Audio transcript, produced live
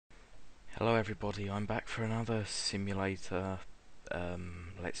Hello everybody, I'm back for another simulator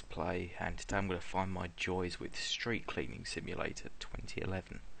let's play, and today I'm going to find my joys with Street Cleaning Simulator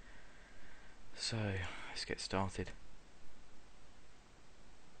 2011. So, let's get started.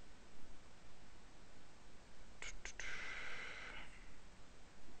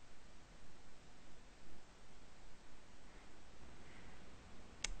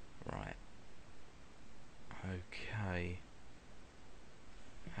 Right, okay.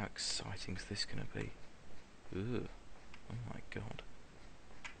 How exciting is this going to be? Ugh, oh my god.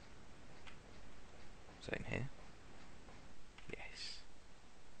 Is that in here? Yes.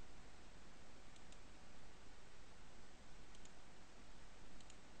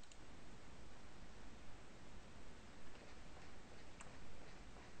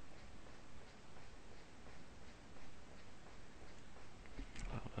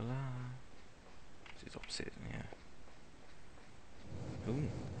 La la la. This is opposite, yeah. Ooh.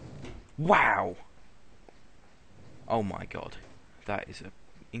 Wow! Oh my god. That is an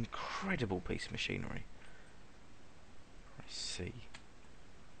incredible piece of machinery. I see.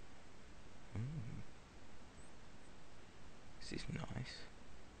 This is nice.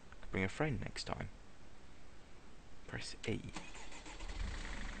 Could bring a friend next time. Press E.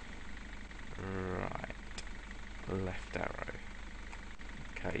 Right. Left arrow.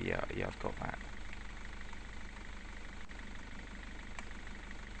 Okay, yeah, I've got that.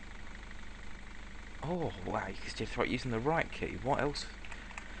 Oh, wow, you can still throw it using the right key. What else?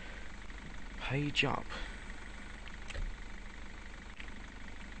 Page up.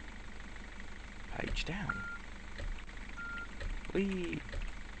 Page down. Whee!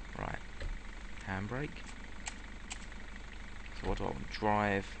 Right. Handbrake. So what do I want?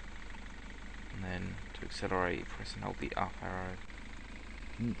 Drive. And then to accelerate, press and hold the up arrow.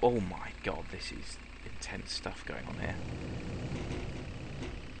 Oh my god, this is intense stuff going on here.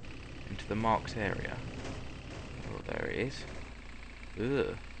 Into the marked area. Oh, there it is.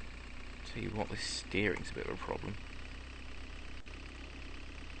 Ugh. Tell you what, this steering's a bit of a problem.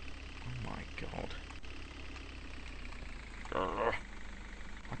 Oh my god. Ugh.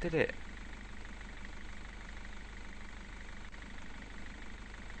 I did it.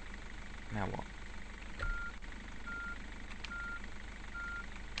 Now what?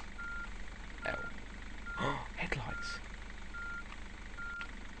 L. Headlights.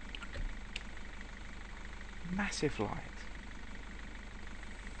 Massive light.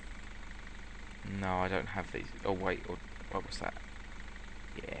 No, I don't have these. Oh wait, or what was that?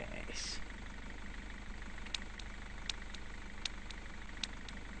 Yes.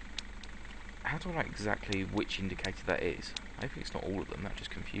 How do I know exactly which indicator that is? Hopefully it's not all of them, that would just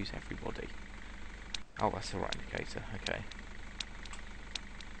confuse everybody. Oh, that's the right indicator, okay.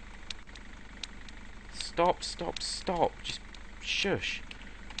 Stop, stop, stop! Just shush!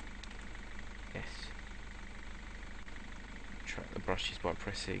 Yes. Track the brushes by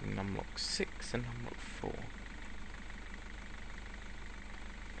pressing numlock 6 and numlock 4.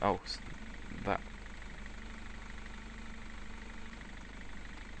 Oh, that.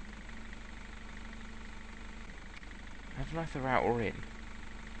 I don't know if they're out or in.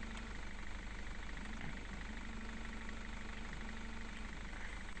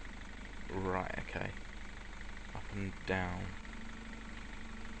 Right, okay. Up and down.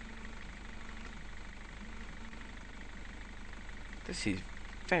 This is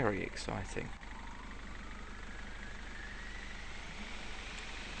very exciting.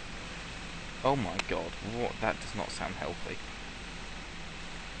 Oh my god, what? That does not sound healthy.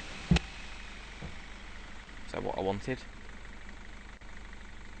 Is that what I wanted?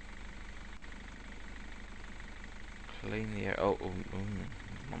 Clean the air. Oh,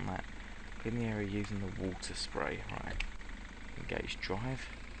 on that. Clean the area using the water spray. Right. Engage drive.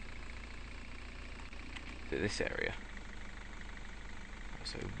 This area.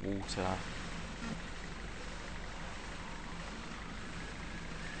 So water.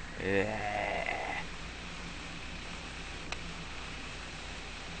 Yeah.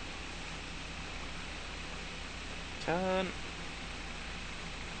 Turn.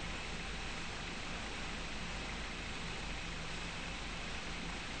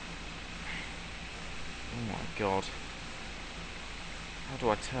 Oh my god. How do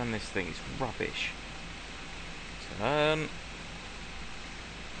I turn this thing? It's rubbish. Turn.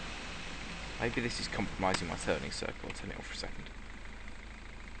 Maybe this is compromising my turning circle. I'll turn it off for a second.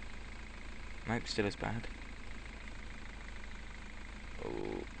 Nope, still as bad. Oh,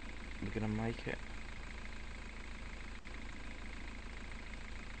 we're gonna make it.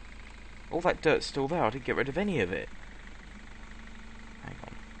 All that dirt's still there. I didn't get rid of any of it. Hang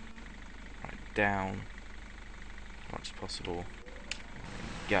on. Right, down as much as possible.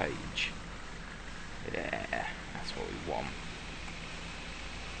 Engage. Yeah, that's what we want.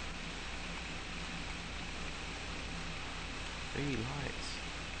 Three lights.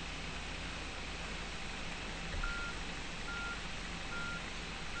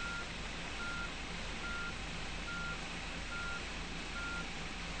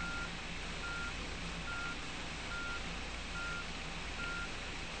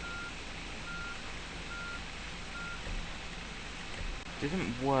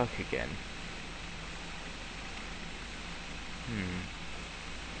 Didn't work again.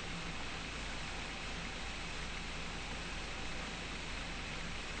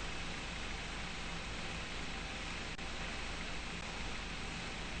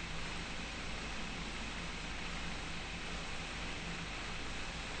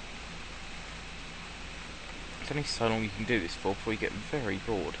 There's only so long you can do this for before you get very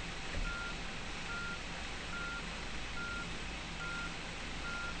bored.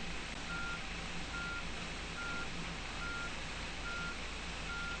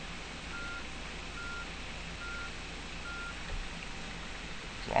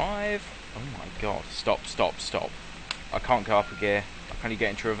 Drive! Oh my god. Stop, stop, stop. I can't go up a gear. I can only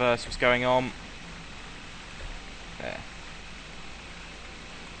get into reverse. What's going on? There.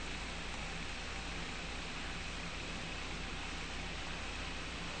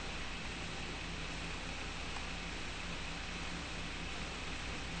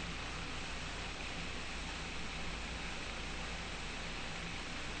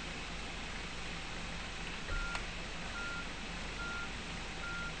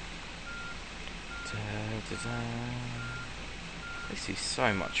 Da, da, da. This is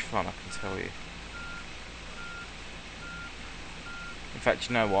so much fun, I can tell you. In fact,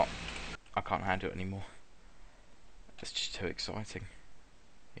 you know what? I can't handle it anymore. It's just too exciting,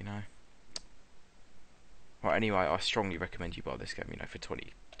 you know. Right, anyway, I strongly recommend you buy this game, you know, for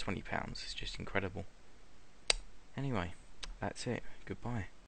 £20. It's just incredible. Anyway, that's it. Goodbye.